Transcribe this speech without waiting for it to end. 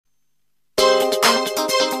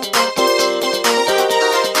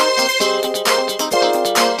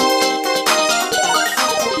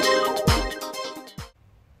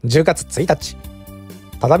10月1日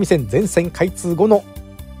只見線全線開通後の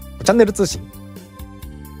チャンネル通信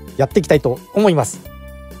やっていきたいと思います。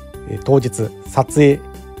当日撮影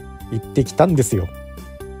行ってきたんですよ。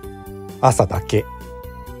朝だけ。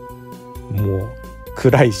もう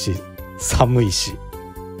暗いし寒いし、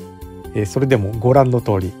それでもご覧の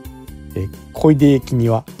通り、小出駅に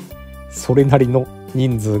はそれなりの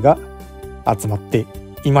人数が集まって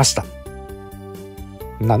いました。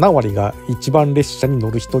7割が一番列車に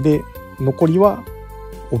乗る人で、残りは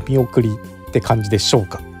お見送りって感じでしょう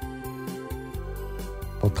か。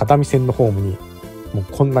只見線のホームにもう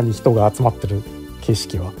こんなに人が集まってる景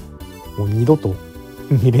色はもう二度と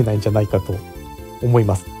見れないんじゃないかと思い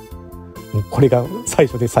ます。もうこれが最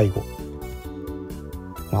初で最後。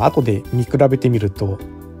後で見比べてみると、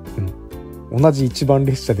同じ一番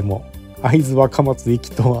列車でも会津若松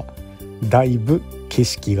駅とはだいぶ景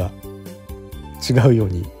色が違うよう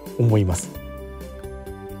に思います。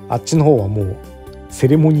あっちの方はもうセ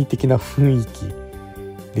レモニー的な雰囲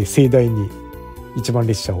気で盛大に一番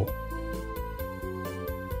列車を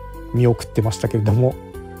見送ってましたけれども、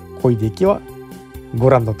小出駅はご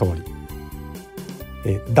覧の通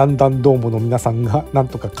り、だんだんドームの皆さんがなん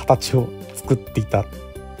とか形を作っていた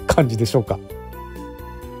感じでしょうか。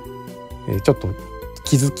ちょっと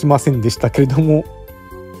気づきませんでしたけれども、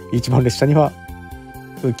一番列車には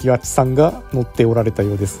浮輪さんが乗っておられた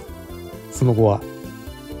ようです。その後は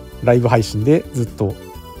ライブ配信でずっと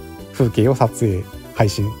風景を撮影配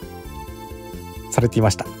信されてい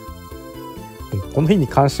ました。この日に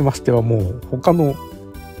関しましてはもう他の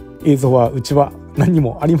映像はうちは何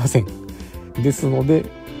もありません。ですので、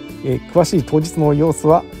詳しい当日の様子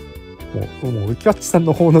はもう浮輪さん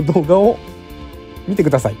の方の動画を見て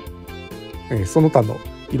ください。その他の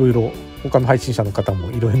いろいろ他の配信者の方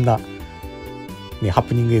もいろんな、ハ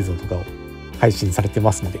プニング映像とかを配信されて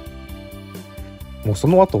ますので、もうそ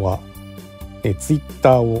の後は、ツイッ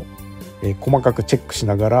ターを、細かくチェックし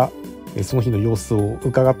ながら、その日の様子を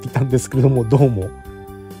伺っていたんですけれども、どうも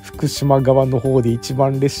福島側の方で一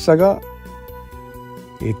番列車が、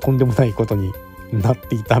とんでもないことになっ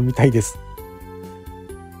ていたみたいです。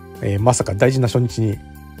まさか大事な初日に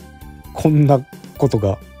こんなこと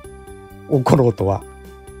が起ころうとは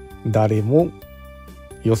誰も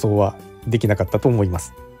予想はできなかったと思いま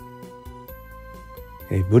す。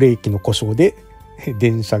ブレーキの故障で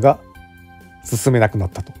電車が進めなくな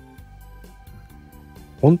ったと。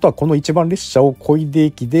本当はこの一番列車を小出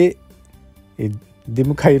駅で出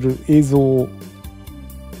迎える映像を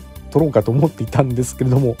撮ろうかと思っていたんですけ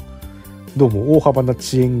れども、どうも大幅な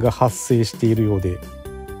遅延が発生しているようで、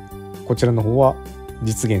こちらの方は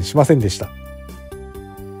実現しませんでした。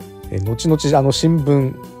後々新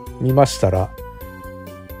聞見ましたら、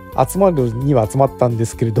集まるには集まったんで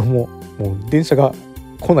すけれども、もう電車が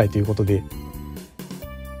来ないということで、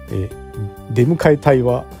出迎え隊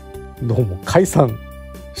はどうも解散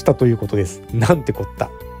したということです。なんてこった。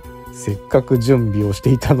せっかく準備をし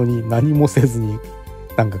ていたのに何もせずに、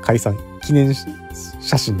なんか解散、記念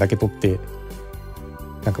写真だけ撮って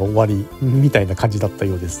なんか終わりみたいな感じだった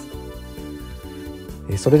ようです。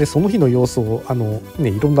それでその日の様子を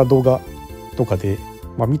いろんな動画とかで、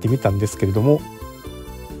見てみたんですけれども、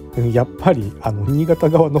やっぱり新潟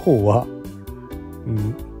側の方は、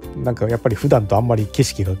なんかやっぱり普段とあんまり景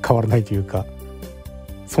色が変わらないというか、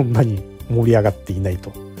そんなに盛り上がっていない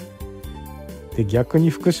と。で逆に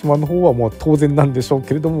福島の方はもう当然なんでしょう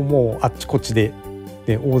けれども、もうあっちこっちで、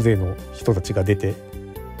大勢の人たちが出て、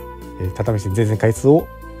只見線全線開通を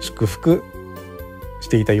祝福し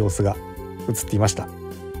ていた様子が映っていました。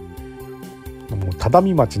もう只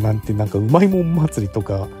見町なんてなんかうまいもん祭りと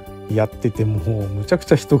かやってて、もうむちゃく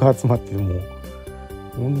ちゃ人が集まって、もう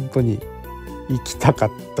本当に行きたかっ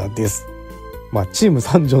たです。チーム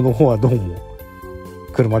三条の方はどうも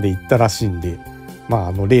車で行ったらしいんで、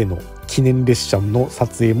例の記念列車の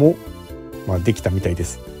撮影もできたみたいで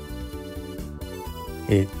す。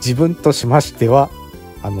自分としましては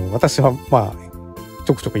私はち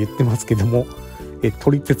ょくちょく言ってますけども、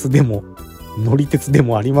撮り鉄でも乗り鉄で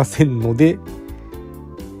もありませんので、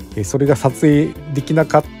それが撮影できな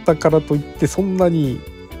かったからといってそんなに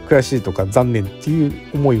悔しいとか残念っていう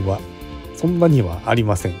思いはそんなにはあり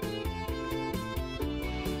ません。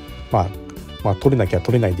撮れなきゃ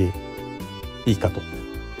撮れないでいいかと。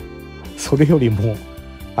それよりも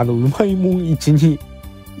うまいもん市に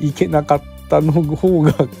行けなかったの方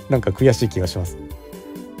がなんか悔しい気がします。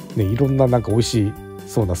いろんななんか美味し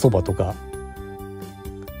そうなそばとか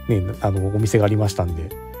お店がありましたんで、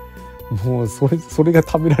もうそれが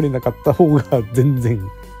食べられなかった方が全然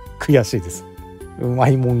悔しいです。うま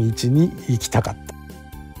いもん市に行きたかった。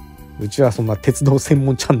うちはそんな鉄道専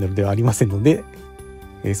門チャンネルではありませんので、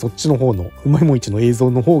そっちの方のうまいもん市の映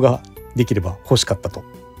像の方ができれば欲しかったと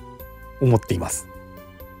思っています。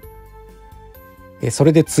そ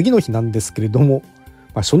れで次の日なんですけれども、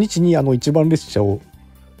初日に一番列車を、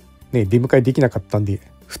出迎えできなかったんで、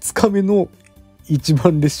2日目の一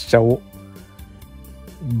番列車を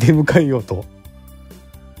出迎えようと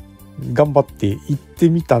頑張って行って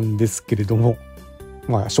みたんですけれども、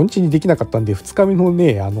初日にできなかったんで2日目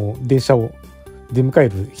の電車を出迎え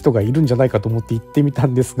る人がいるんじゃないかと思って行ってみた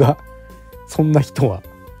んですが、そんな人は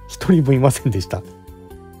一人もいませんでした。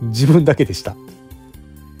自分だけでした。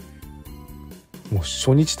もう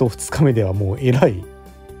初日と2日目ではもうえらい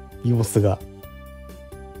様子が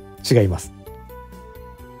違います。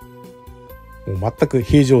もう全く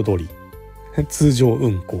平常通り通常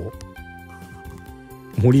運行。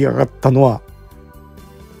盛り上がったのは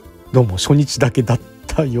どうも初日だけだっ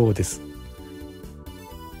たようです。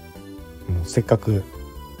もうせっかく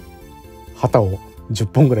旗を10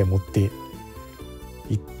本ぐらい持って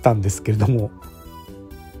行ったんですけれども、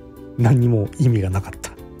何にも意味がなかっ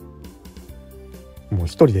た。もう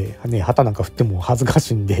一人で旗なんか振っても恥ずか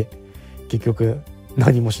しいんで、結局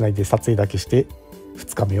何もしないで撮影だけして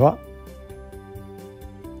2日目は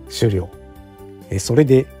終了。それ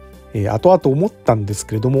で後々思ったんです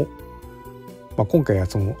けれども、今回は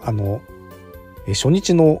初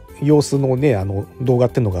日の様子の動画っ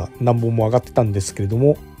ていうのが何本も上がってたんですけれど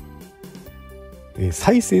も、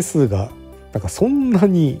再生数がなんかそんな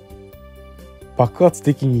に爆発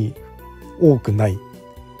的に多くない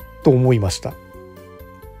と思いました。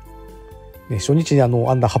初日にあ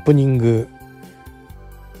んなハプニング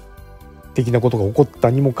的なことが起こっ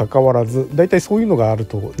たにもかかわらず、だいたいそういうのがある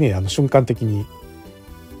と瞬間的に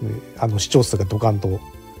視聴数がドカンと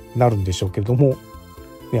なるんでしょうけれども、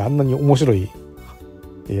あんなに面白い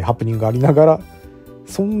ハプニングがありながら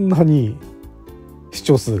そんなに視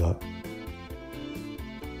聴数が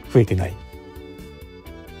増えてない。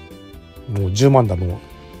もう10万だの、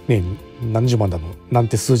何十万だのなん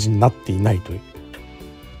て数字になっていないという、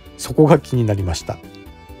そこが気になりました。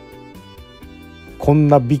こん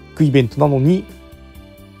なビッグイベントなのに、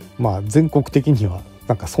全国的には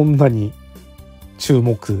なんかそんなに注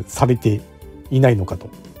目されていないのかと、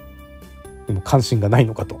でも関心がない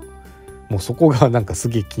のかと、もうそこがなんかす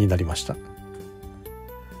げえ気になりました。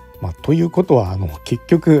ということは結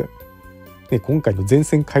局、今回の全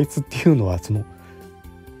線開通っていうのは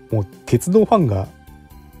もう鉄道ファンが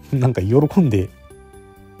なんか喜んで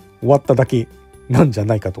終わっただけなんじゃ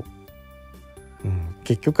ないかと。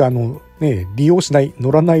結局利用しない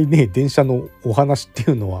乗らない電車のお話って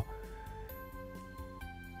いうのは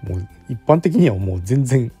もう一般的にはもう全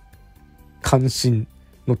然関心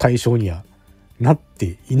の対象にはなっ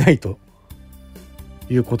ていないと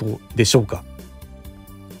いうことでしょうか。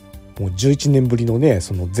もう11年ぶりの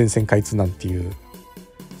その全線開通なんていう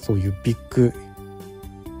そういうビッグ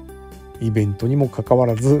イベントにもかかわ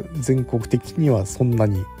らず、全国的にはそんな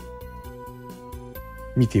に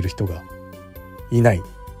見ている人がいない。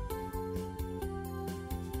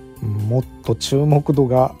もっと注目度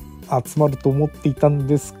が集まると思っていたん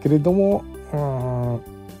ですけれども、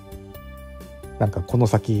なんかこの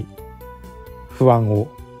先不安を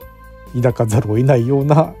抱かざるを得ないよう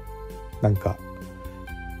ななんか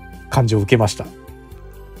感じを受けました。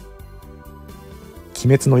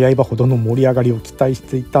鬼滅の刃ほどの盛り上がりを期待し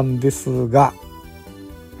ていたんですが、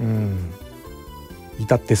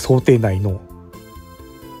至って想定内の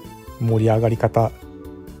盛り上がり方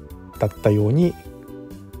だったように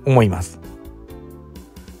思います。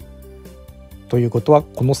ということは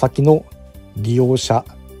この先の利用者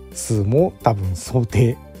数も多分想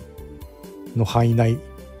定の範囲内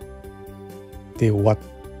で終わっ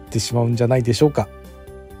てしまうんじゃないでしょうか。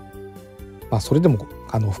それでも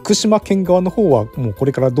福島県側の方はもうこ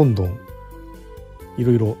れからどんどんい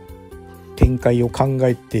ろいろ展開を考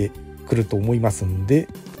えてくると思いますんで、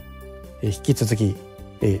引き続き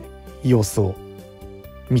様子を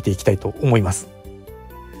見ていきたいと思います。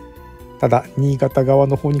ただ新潟側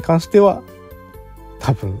の方に関しては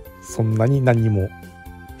多分そんなに何にも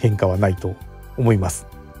変化はないと思います。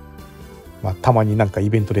たまになんかイ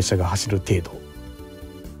ベント列車が走る程度。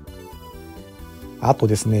あと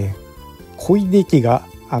ですね、小出駅が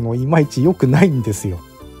いまいち良くないんですよ。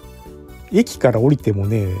駅から降りても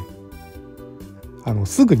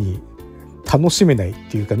すぐに楽しめないっ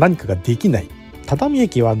ていうか、何かができない。只見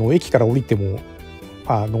駅は駅から降りても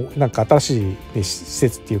なんか新しい、施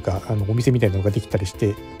設っていうかお店みたいなのができたりし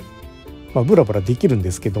て、ブラブラできるんで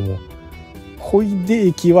すけども、小出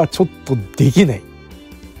駅はちょっとできない。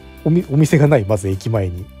お店がない。まず駅前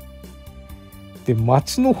にで、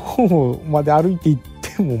街の方まで歩いて行っ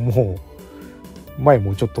てももう前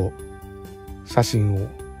もちょっと写真を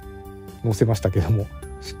載せましたけども、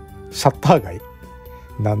シャッター街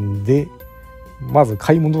なんでまず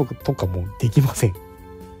買い物とかもできません。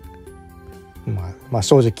まあ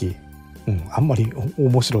正直、あんまり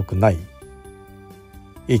面白くない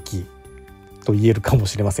駅と言えるかも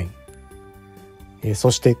しれません。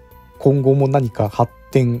そして今後も何か発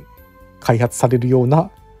展開発されるよう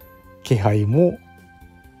な気配も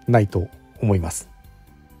ないと思います。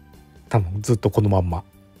多分ずっとこのまんま。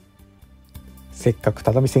せっかく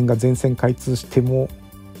只見線が全線開通しても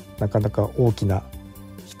なかなか大きな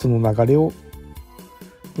人の流れを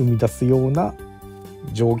生み出すような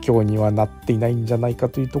状況にはなっていないんじゃないか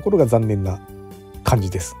というところが残念な感じ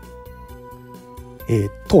です。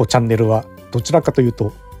当チャンネルはどちらかという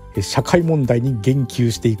と社会問題に言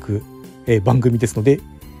及していく番組ですので、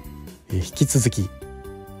引き続き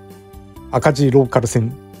赤字ローカル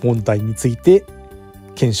線問題について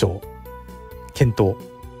検討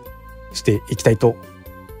していきたいと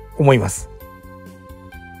思います。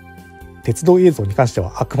鉄道映像に関して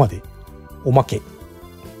はあくまでおまけ、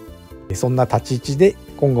そんな立ち位置で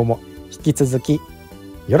今後も引き続き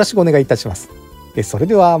よろしくお願いいたします。それ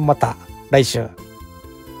ではまた来週、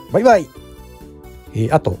バイバイ。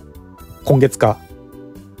あと今月か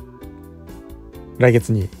来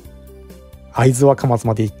月に会津若松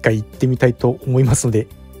まで一回行ってみたいと思いますので、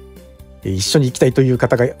一緒に行きたいという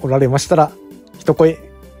方がおられましたら一声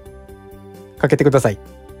かけてください。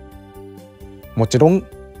もちろん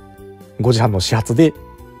5時半の始発で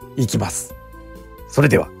行きます。それ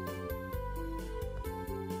では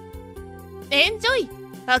エンジョイ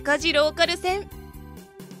赤字ローカル線。